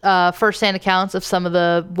depicts first-hand accounts of some of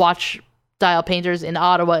the watch dial painters in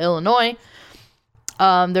Ottawa, Illinois.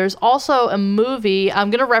 There's also a movie. I'm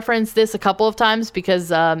going to reference this a couple of times because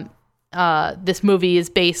this movie is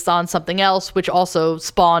based on something else, which also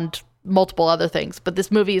spawned multiple other things. But this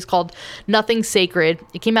movie is called Nothing Sacred.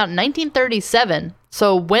 It came out in 1937.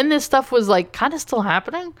 So when this stuff was like kind of still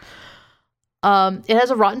happening, it has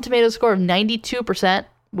a Rotten Tomatoes score of 92%.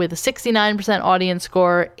 With a 69% audience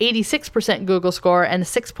score, 86% Google score, and a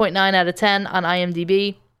 6.9 out of 10 on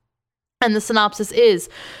IMDb. And the synopsis is,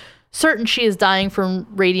 certain she is dying from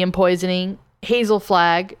radium poisoning, Hazel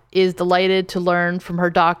Flagg is delighted to learn from her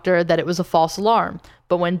doctor that it was a false alarm.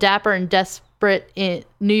 But when dapper and desperate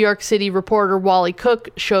New York City reporter Wally Cook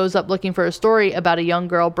shows up looking for a story about a young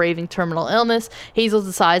girl braving terminal illness, Hazel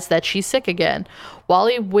decides that she's sick again.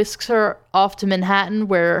 Wally whisks her off to Manhattan,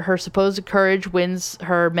 where her supposed courage wins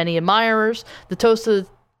her many admirers. The toast of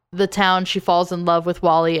the town, she falls in love with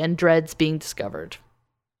Wally and dreads being discovered.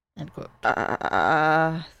 End quote.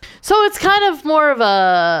 So it's kind of more of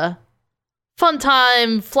a fun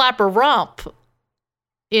time flapper romp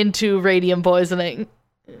into radium poisoning.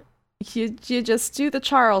 You just do the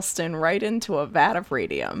Charleston right into a vat of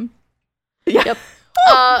radium. Yep.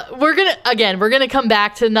 We're gonna come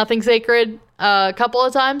back to Nothing Sacred a couple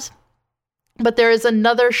of times, but there is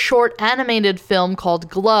another short animated film called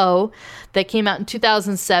Glow that came out in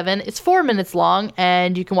 2007. It's 4 minutes long,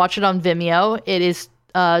 and you can watch it on Vimeo. It is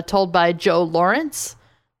told by Joe Lawrence,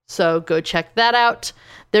 so go check that out.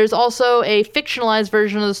 There's also a fictionalized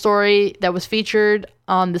version of the story that was featured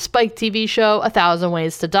on the Spike TV show, 1,000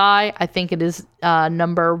 Ways to Die. I think it is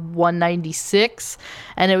number 196.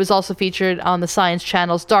 And it was also featured on the Science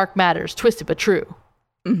Channel's Dark Matters, Twisted But True.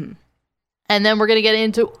 Mm-hmm. And then we're going to get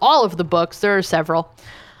into all of the books. There are several.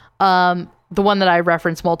 The one that I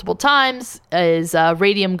referenced multiple times is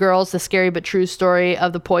Radium Girls, The Scary But True Story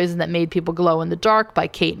of the Poison That Made People Glow in the Dark by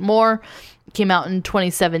Kate Moore. Came out in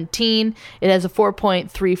 2017. It has a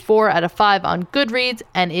 4.34 out of 5 on Goodreads,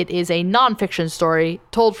 and it is a nonfiction story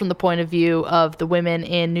told from the point of view of the women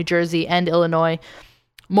in New Jersey and Illinois.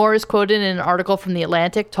 Moore is quoted in an article from The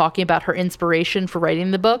Atlantic talking about her inspiration for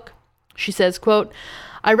writing the book. She says, quote,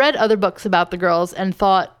 "I read other books about the girls and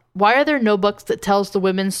thought, why are there no books that tells the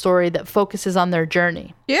women's story that focuses on their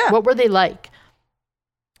journey? Yeah. What were they like?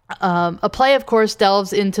 A play, of course,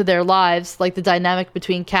 delves into their lives, like the dynamic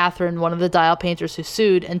between Catherine, one of the dial painters who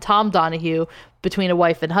sued, and Tom Donahue, between a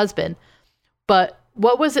wife and husband. But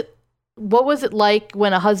what was it like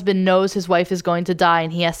when a husband knows his wife is going to die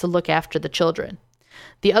and he has to look after the children?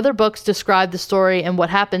 The other books describe the story and what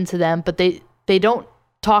happened to them, but they don't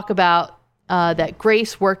talk about that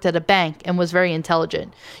Grace worked at a bank and was very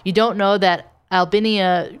intelligent. You don't know that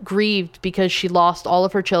Albinia grieved because she lost all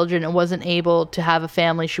of her children and wasn't able to have a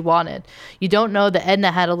family she wanted. You don't know that Edna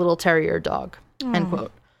had a little terrier dog." End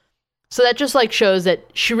quote. So that just like shows that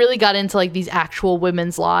she really got into like these actual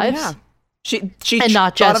women's lives. Yeah. She and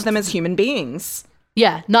not thought just of them as human beings.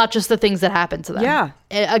 Yeah, not just the things that happened to them. Yeah.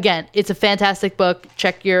 Again, it's a fantastic book.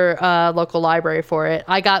 Check your local library for it.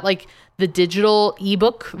 I got like the digital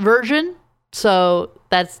ebook version, so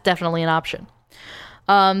that's definitely an option.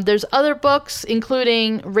 There's other books,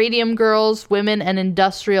 including Radium Girls, Women and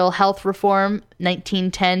Industrial Health Reform,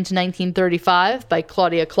 1910 to 1935 by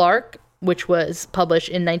Claudia Clark, which was published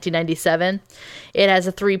in 1997. It has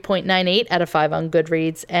a 3.98 out of 5 on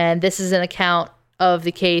Goodreads, and this is an account of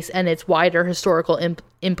the case and its wider historical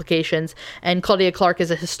implications. And Claudia Clark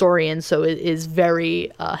is a historian, so it is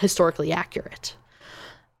very historically accurate.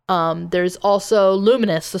 There's also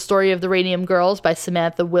Luminous, The Story of the Radium Girls by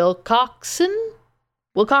Samantha Wilcoxon,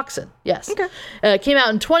 yes. Okay. It came out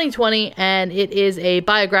in 2020, and it is a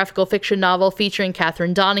biographical fiction novel featuring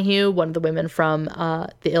Catherine Donahue, one of the women from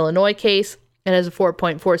the Illinois case. It has a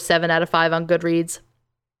 4.47 out of 5 on Goodreads.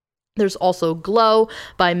 There's also Glow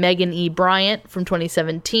by Megan E. Bryant from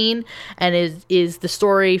 2017, and is the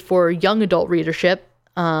story for young adult readership,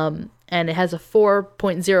 and it has a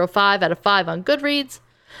 4.05 out of 5 on Goodreads.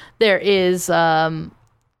 There is...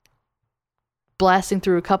 blasting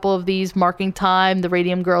through a couple of these, marking time, The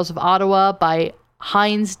Radium Girls of Ottawa by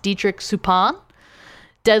Heinz Dietrich Suppan.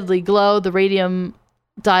 Deadly Glow, The Radium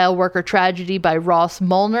Dial Worker Tragedy by Ross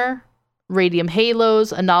Molnar. Radium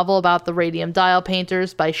Halos, a novel about the radium dial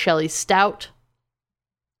painters by Shelley Stout.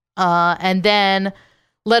 And then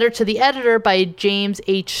Letter to the Editor by James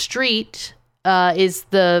H. Street is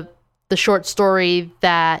the short story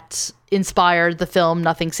that inspired the film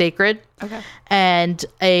Nothing Sacred. Okay. And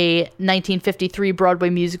a 1953 Broadway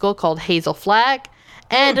musical called Hazel Flagg.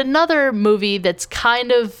 And another movie that's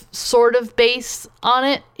kind of sort of based on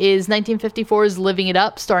it is 1954's Living It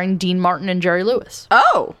Up, starring Dean Martin and Jerry Lewis.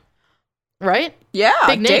 Oh. Right? Yeah,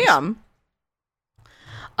 Big names. damn.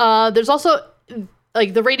 There's also...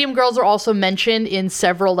 like the Radium Girls are also mentioned in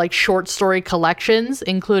several like short story collections,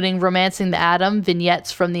 including Romancing the Atom,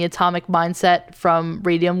 vignettes from the atomic mindset from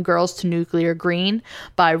Radium Girls to Nuclear Green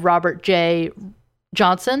by Robert J.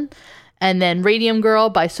 Johnson, and then Radium Girl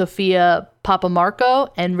by Sophia Papamarco,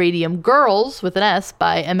 and Radium Girls with an S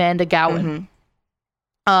by Amanda Gowan.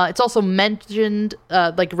 It's also mentioned,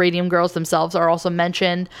 like Radium Girls themselves are also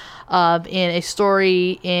mentioned in a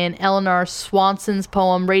story in Eleanor Swanson's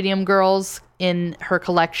poem Radium Girls in her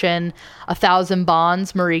collection 1,000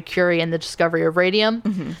 Bonds, Marie Curie and the Discovery of Radium.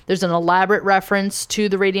 Mm-hmm. There's an elaborate reference to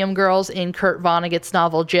the Radium Girls in Kurt Vonnegut's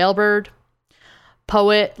novel Jailbird.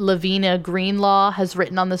 Poet Lavina Greenlaw has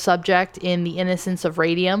written on the subject in The Innocence of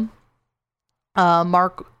Radium.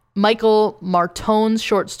 Michael Martone's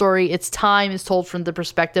short story, It's Time, is told from the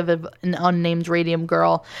perspective of an unnamed radium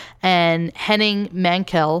girl. And Henning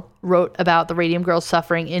Mankell wrote about the radium girl's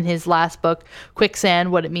suffering in his last book,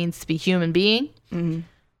 Quicksand, What It Means to Be Human Being. Mm-hmm.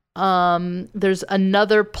 There's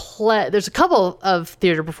another there's a couple of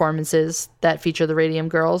theater performances that feature the Radium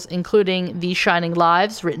Girls, including These Shining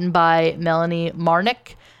Lives, written by Melanie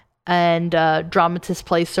Marnick, and Dramatist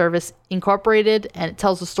Play Service Incorporated. And it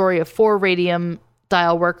tells the story of 4 radium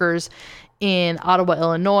dial workers in Ottawa,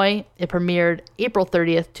 Illinois. It premiered April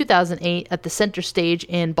 30th, 2008 at the Center Stage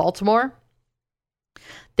in Baltimore.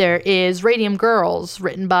 There is Radium Girls,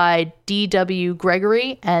 written by D.W.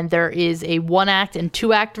 Gregory, and there is a 1-act and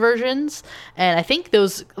 2-act versions, and I think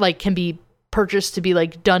those like can be purchased to be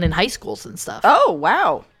like done in high schools and stuff. Oh,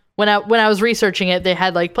 wow. When I was researching it, they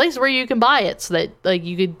had like places where you can buy it so that like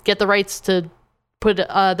you could get the rights to put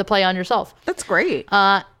the play on yourself. That's great.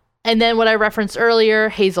 And then what I referenced earlier,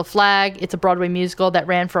 Hazel Flagg. It's a Broadway musical that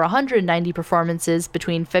ran for 190 performances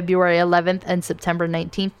between February 11th and September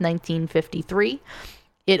 19th, 1953.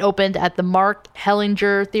 It opened at the Mark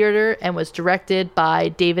Hellinger Theater and was directed by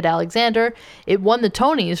David Alexander. It won the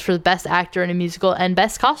Tonys for the Best Actor in a Musical and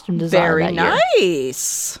Best Costume Design Very that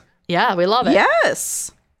nice. year. Yeah, we love it.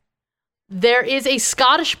 Yes. There is a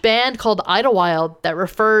Scottish band called Idlewild that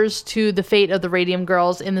refers to the fate of the Radium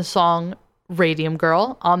Girls in the song Radium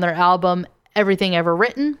Girl on their album Everything Ever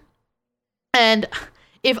Written. And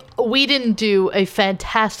if we didn't do a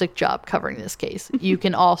fantastic job covering this case, you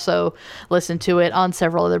can also listen to it on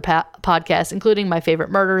several other podcasts, including My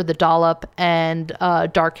Favorite Murder, The Dollop, and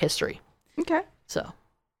Dark History. Okay. So,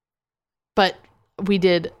 but we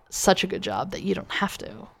did such a good job that you don't have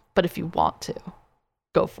to. But if you want to,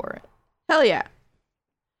 go for it. Hell yeah.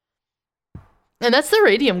 And that's the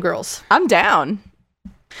Radium Girls. I'm down.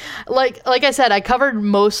 Like I said, I covered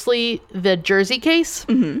mostly the Jersey case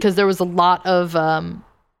because there was a lot of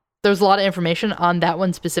information on that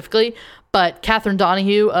one specifically. But Catherine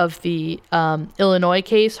Donahue of the Illinois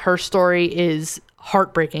case, her story is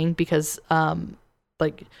heartbreaking because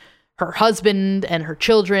like her husband and her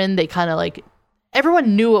children, they kind of like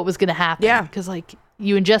everyone knew what was going to happen. Yeah, because like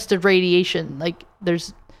you ingested radiation, like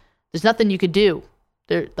there's nothing you could do.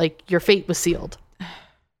 There, like your fate was sealed.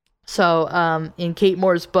 So in Kate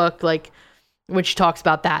Moore's book, like when she talks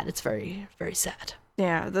about that, it's very, very sad.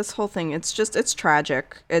 Yeah, this whole thing, it's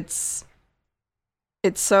tragic. It's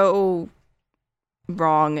so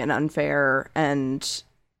wrong and unfair,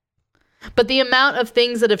 but the amount of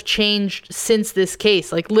things that have changed since this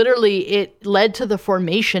case, like literally it led to the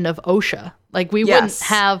formation of OSHA. Like we wouldn't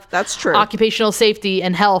have that's true. Occupational safety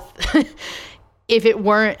and health if it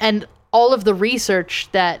weren't, and all of the research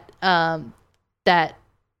that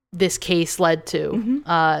this case led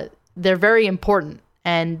to, they're very important.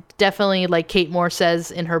 And definitely, like Kate Moore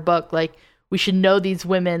says in her book, like we should know these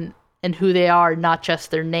women and who they are, not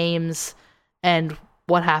just their names and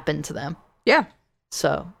what happened to them. Yeah.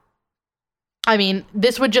 So, I mean,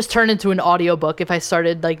 this would just turn into an audiobook if I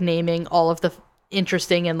started like naming all of the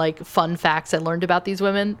interesting and like fun facts I learned about these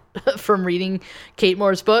women from reading Kate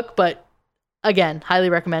Moore's book. But again, highly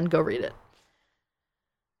recommend go read it.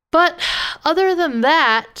 But other than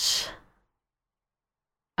that,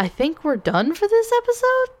 I think we're done for this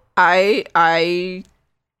episode.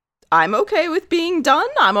 I'm okay with being done.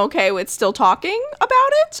 I'm okay with still talking about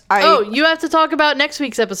it. You have to talk about next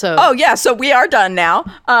week's episode. Oh, yeah, so we are done now.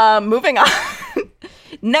 Moving on.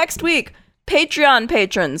 Next week, Patreon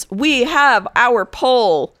patrons, we have our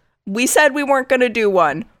poll. We said we weren't going to do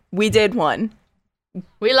one. We did one.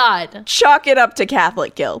 We lied. Chalk it up to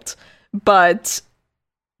Catholic guilt. But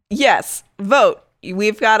yes, vote.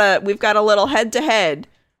 We've got a little head-to-head.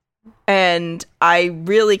 And I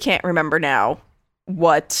really can't remember now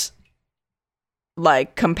what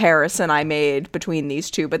like comparison I made between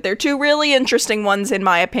these two, but they're two really interesting ones in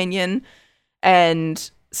my opinion.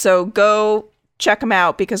 And so go check them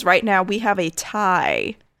out because right now we have a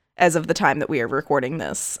tie as of the time that we are recording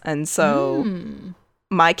this. And so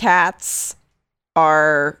my cats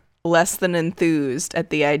are less than enthused at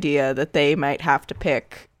the idea that they might have to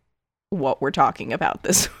pick what we're talking about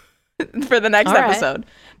this for the next episode.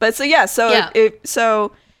 But so yeah,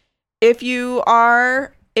 if you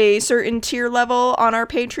are a certain tier level on our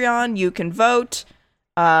Patreon, you can vote.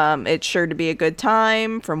 It's sure to be a good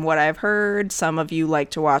time from what I've heard. Some of you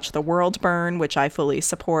like to watch the world burn, which I fully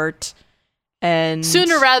support. And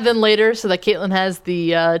sooner rather than later, so that Caitlin has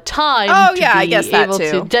the time I guess that able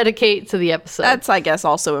too. to dedicate to the episode. That's, I guess,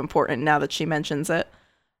 also important now that she mentions it.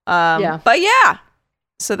 But yeah,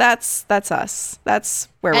 so that's us. That's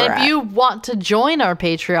where we're at. And if you want to join our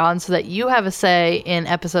Patreon so that you have a say in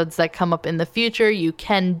episodes that come up in the future, you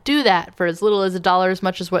can do that for as little as $1, as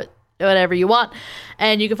much as whatever you want.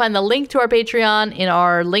 And you can find the link to our Patreon in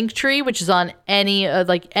our link tree, which is on any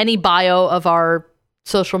bio of our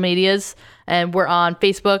social medias. And we're on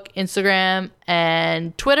Facebook, Instagram,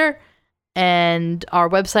 and Twitter. And our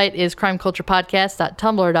website is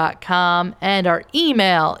crimeculturepodcast.tumblr.com. And our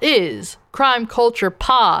email is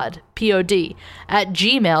crimeculturepod, P-O-D,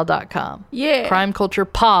 @gmail.com. Yeah.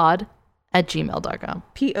 crimeculturepod@gmail.com.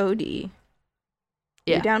 P-O-D.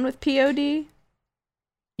 Yeah. You down with P-O-D?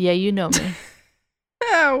 Yeah, you know me.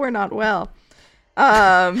 Oh, we're not well.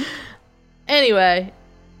 Anyway,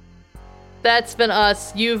 that's been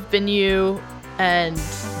us. You've been you. And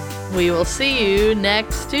we will see you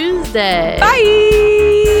next Tuesday.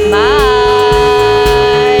 Bye. Bye.